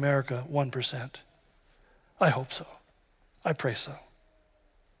have in America 1%? I hope so. I pray so.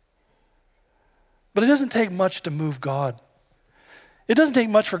 But it doesn't take much to move God. It doesn't take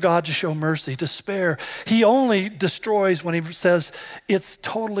much for God to show mercy, to spare. He only destroys when he says it's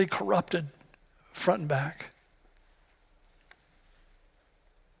totally corrupted front and back.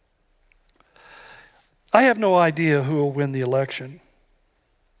 I have no idea who will win the election.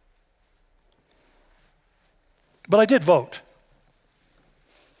 But I did vote.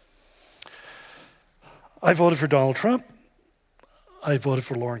 I voted for Donald Trump. I voted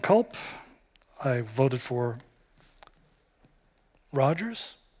for Lauren Culp. I voted for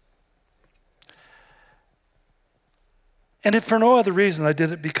Rogers. And if for no other reason, I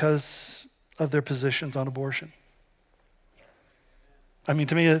did it because of their positions on abortion. I mean,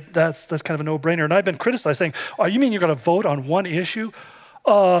 to me, that's kind of a no-brainer. And I've been criticized saying, oh, you mean you're going to vote on one issue?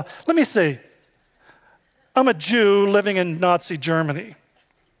 Let me see. I'm a Jew living in Nazi Germany.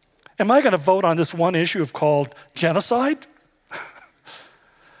 Am I going to vote on this one issue called genocide?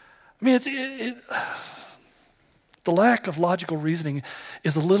 I mean, the lack of logical reasoning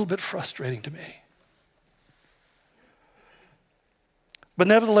is a little bit frustrating to me. But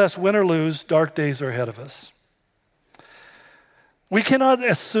nevertheless, win or lose, dark days are ahead of us. We cannot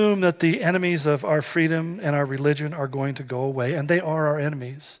assume that the enemies of our freedom and our religion are going to go away, and they are our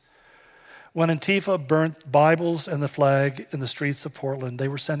enemies. When Antifa burnt Bibles and the flag in the streets of Portland, they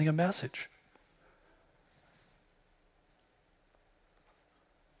were sending a message.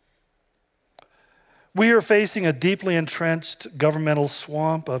 We are facing a deeply entrenched governmental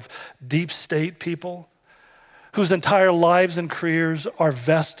swamp of deep state people whose entire lives and careers are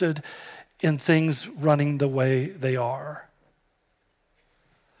vested in things running the way they are.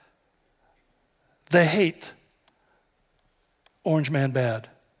 They hate Orange Man bad.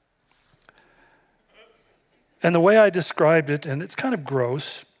 And the way I described it, and it's kind of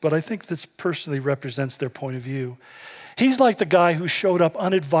gross, but I think this personally represents their point of view. He's like the guy who showed up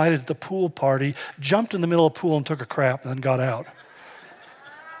uninvited at the pool party, jumped in the middle of the pool and took a crap and then got out.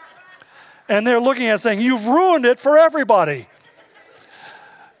 And they're looking at it saying, you've ruined it for everybody.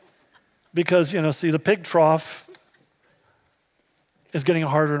 Because, see, the pig trough is getting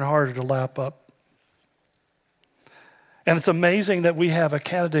harder and harder to lap up. And it's amazing that we have a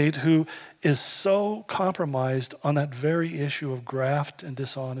candidate who is so compromised on that very issue of graft and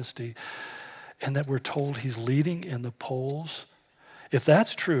dishonesty, and that we're told he's leading in the polls. If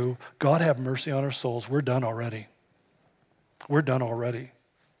that's true, God have mercy on our souls. We're done already. We're done already.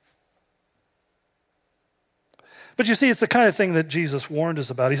 But you see, it's the kind of thing that Jesus warned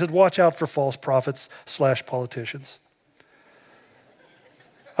us about. He said, watch out for false prophets / politicians.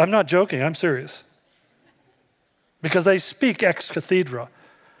 I'm not joking, I'm serious. Because they speak ex cathedra.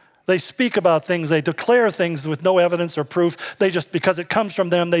 They speak about things, they declare things with no evidence or proof. They just, because it comes from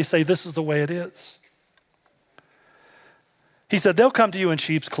them, they say this is the way it is. He said, they'll come to you in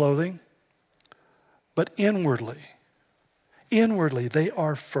sheep's clothing, but inwardly, they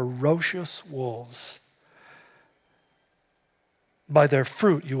are ferocious wolves. By their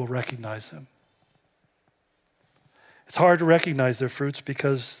fruit, you will recognize them. It's hard to recognize their fruits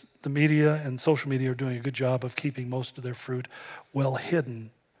because the media and social media are doing a good job of keeping most of their fruit well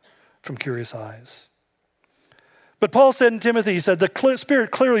hidden from curious eyes. But Paul said in Timothy, he said, the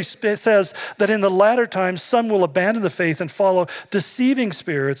Spirit clearly says that in the latter times, some will abandon the faith and follow deceiving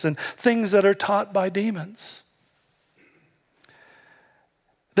spirits and things that are taught by demons.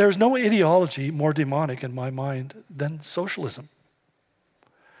 There's no ideology more demonic in my mind than socialism.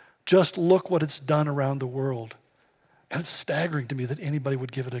 Just look what it's done around the world. And it's staggering to me that anybody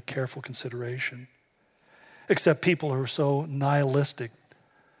would give it a careful consideration, except people who are so nihilistic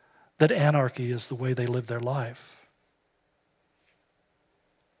that anarchy is the way they live their life.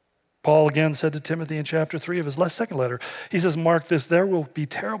 Paul again said to Timothy in chapter 3 of his second letter, he says, mark this, there will be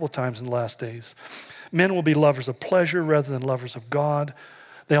terrible times in the last days. Men will be lovers of pleasure rather than lovers of God.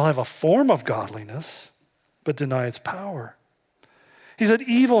 They'll have a form of godliness, but deny its power. He said,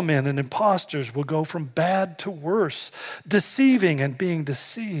 evil men and impostors will go from bad to worse, deceiving and being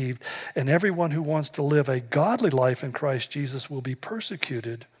deceived. And everyone who wants to live a godly life in Christ Jesus will be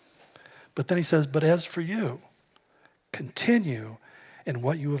persecuted. But then he says, but as for you, continue in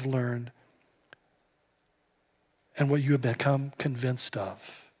what you have learned and what you have become convinced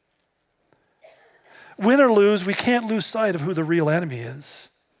of. Win or lose, we can't lose sight of who the real enemy is.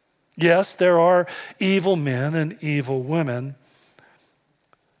 Yes, there are evil men and evil women,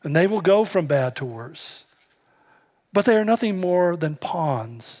 and they will go from bad to worse. But they are nothing more than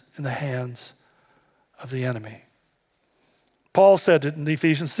pawns in the hands of the enemy. Paul said it in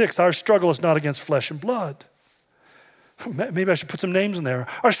Ephesians 6, our struggle is not against flesh and blood. Maybe I should put some names in there.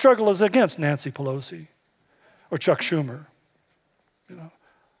 Our struggle is against Nancy Pelosi or Chuck Schumer.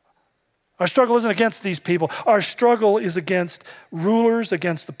 Our struggle isn't against these people. Our struggle is against rulers,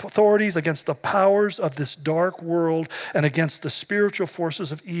 against the authorities, against the powers of this dark world, and against the spiritual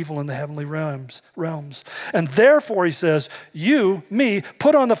forces of evil in the heavenly realms. And therefore, he says, you, me,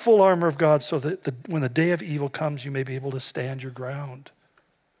 put on the full armor of God so that when the day of evil comes, you may be able to stand your ground.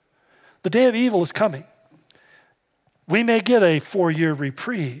 The day of evil is coming. We may get a 4-year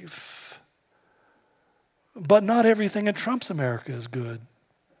reprieve, but not everything in Trump's America is good.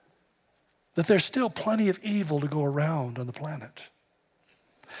 That there's still plenty of evil to go around on the planet.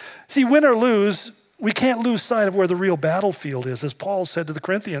 See, win or lose, we can't lose sight of where the real battlefield is. As Paul said to the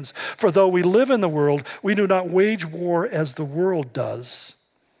Corinthians, for though we live in the world, we do not wage war as the world does.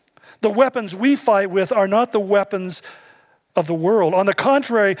 The weapons we fight with are not the weapons of the world. On the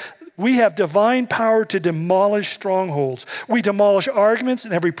contrary, we have divine power to demolish strongholds. We demolish arguments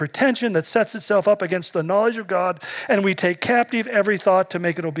and every pretension that sets itself up against the knowledge of God, and we take captive every thought to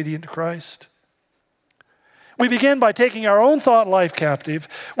make it obedient to Christ. We begin by taking our own thought life captive.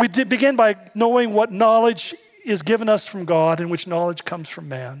 We begin by knowing what knowledge is given us from God and which knowledge comes from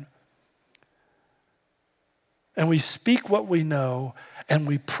man. And we speak what we know, and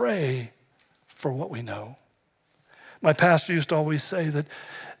we pray for what we know. My pastor used to always say that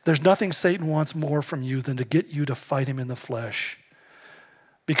there's nothing Satan wants more from you than to get you to fight him in the flesh.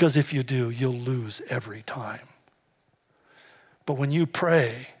 Because if you do, you'll lose every time. But when you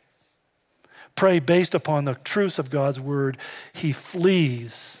pray based upon the truths of God's word, he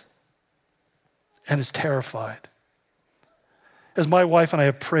flees and is terrified. As my wife and I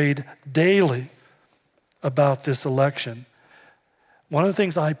have prayed daily about this election, one of the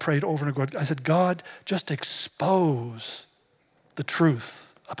things I prayed over and over, I said, God, just expose the truth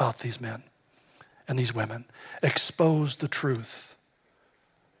about these men and these women. Expose the truth.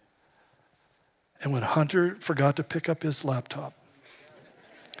 And when Hunter forgot to pick up his laptop,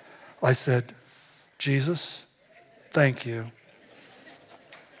 I said, Jesus, thank you.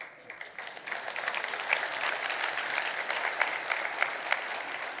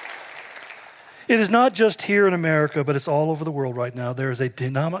 It is not just here in America, but it's all over the world right now. There is a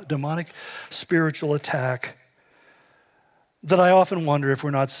demonic spiritual attack that I often wonder if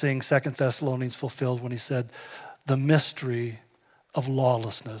we're not seeing 2 Thessalonians fulfilled when he said, the mystery of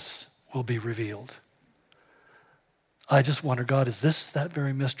lawlessness will be revealed. I just wonder, God, is this that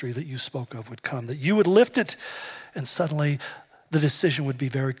very mystery that you spoke of would come, that you would lift it and suddenly the decision would be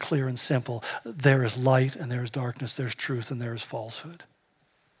very clear and simple. There is light and there is darkness, there's truth and there is falsehood.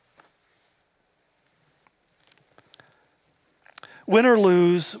 Win or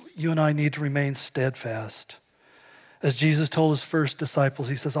lose, you and I need to remain steadfast. As Jesus told his first disciples,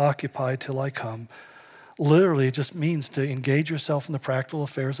 he says, occupy till I come. Literally, it just means to engage yourself in the practical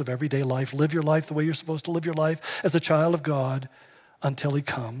affairs of everyday life. Live your life the way you're supposed to live your life as a child of God until he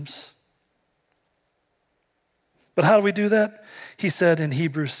comes. But how do we do that? He said in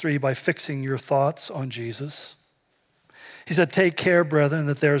Hebrews 3, by fixing your thoughts on Jesus. He said, take care, brethren,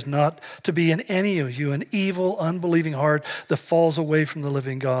 that there is not to be in any of you an evil, unbelieving heart that falls away from the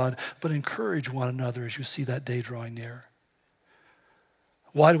living God, but encourage one another as you see that day drawing near.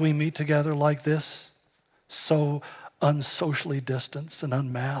 Why do we meet together like this? So unsocially distanced and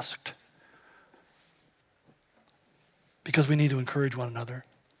unmasked. Because we need to encourage one another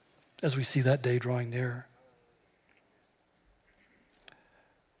as we see that day drawing near.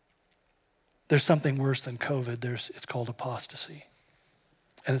 There's something worse than COVID. It's called apostasy,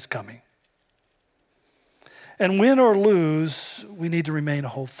 and it's coming. And win or lose, we need to remain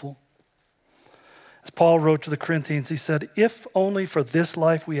hopeful. As Paul wrote to the Corinthians, he said, if only for this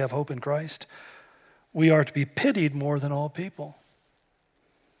life we have hope in Christ, we are to be pitied more than all people.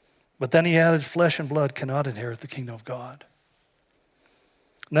 But then he added, flesh and blood cannot inherit the kingdom of God.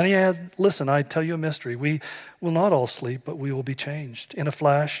 And then he added, listen, I tell you a mystery. We will not all sleep, but we will be changed in a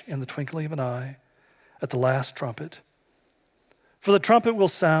flash, in the twinkling of an eye, at the last trumpet. For the trumpet will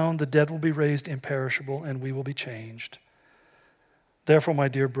sound, the dead will be raised imperishable, and we will be changed. Therefore, my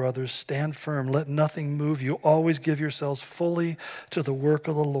dear brothers, stand firm. Let nothing move you. Always give yourselves fully to the work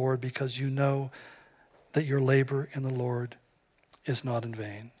of the Lord, because you know that your labor in the Lord is not in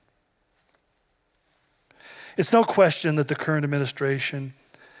vain. It's no question that the current administration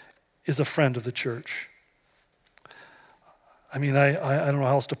is a friend of the church. I mean, I don't know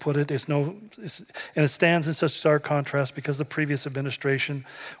how else to put it. And it stands in such stark contrast because the previous administration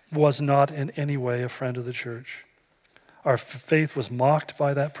was not in any way a friend of the church. Our faith was mocked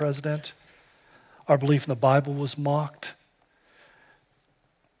by that president. Our belief in the Bible was mocked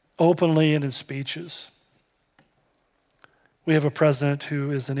openly and in speeches. We have a president who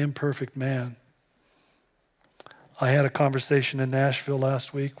is an imperfect man. I had a conversation in Nashville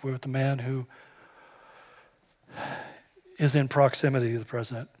last week with a man who is in proximity to the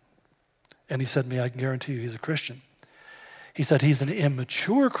president. And he said to me, I can guarantee you he's a Christian. He said he's an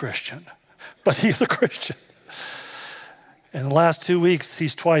immature Christian, but he's a Christian. In the last 2 weeks,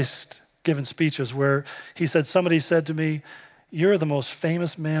 he's twice given speeches where he said, somebody said to me, you're the most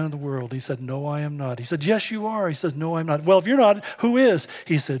famous man in the world. He said, no, I am not. He said, yes, you are. He said, no, I'm not. Well, if you're not, who is?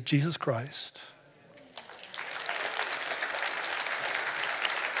 He said, Jesus Christ.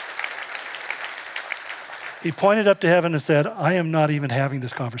 He pointed up to heaven and said, I am not even having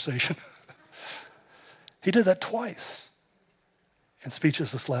this conversation. He did that twice in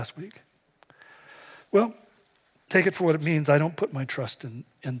speeches this last week. Well, take it for what it means. I don't put my trust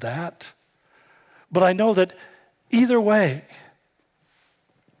in that. But I know that either way,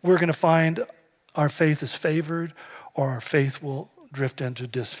 we're going to find our faith is favored or our faith will drift into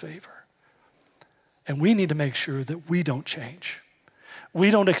disfavor. And we need to make sure that we don't change.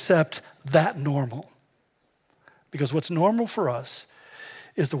 We don't accept that normal. Because what's normal for us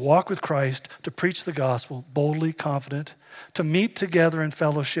is to walk with Christ, to preach the gospel boldly, confident, to meet together in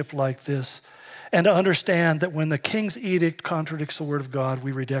fellowship like this, and to understand that when the king's edict contradicts the word of God,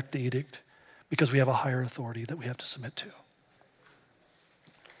 we reject the edict because we have a higher authority that we have to submit to.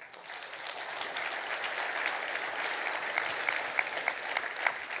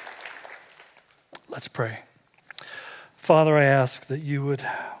 Let's pray. Father, I ask that you would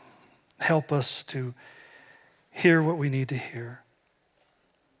help us to hear what we need to hear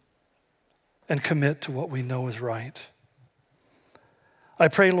and commit to what we know is right. I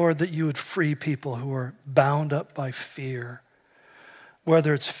pray, Lord, that you would free people who are bound up by fear,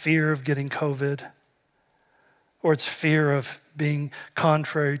 whether it's fear of getting COVID or it's fear of being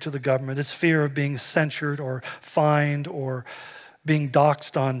contrary to the government. It's fear of being censured or fined or being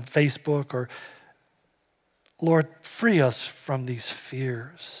doxxed on Facebook. Or Lord, free us from these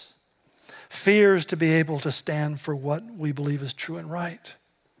fears. Fears to be able to stand for what we believe is true and right.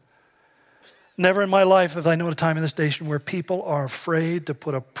 Never in my life have I known a time in this nation where people are afraid to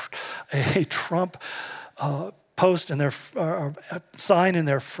put a Trump post in their sign in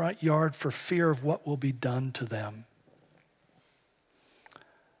their front yard for fear of what will be done to them.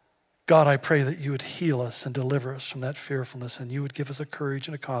 God, I pray that you would heal us and deliver us from that fearfulness, and you would give us a courage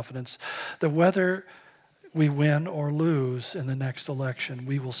and a confidence that whether we win or lose in the next election,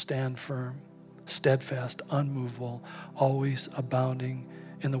 we will stand firm, steadfast, unmovable, always abounding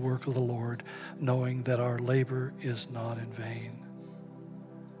in the work of the Lord, knowing that our labor is not in vain.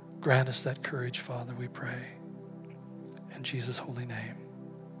 Grant us that courage, Father, we pray. In Jesus' holy name,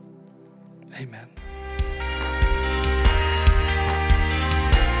 amen.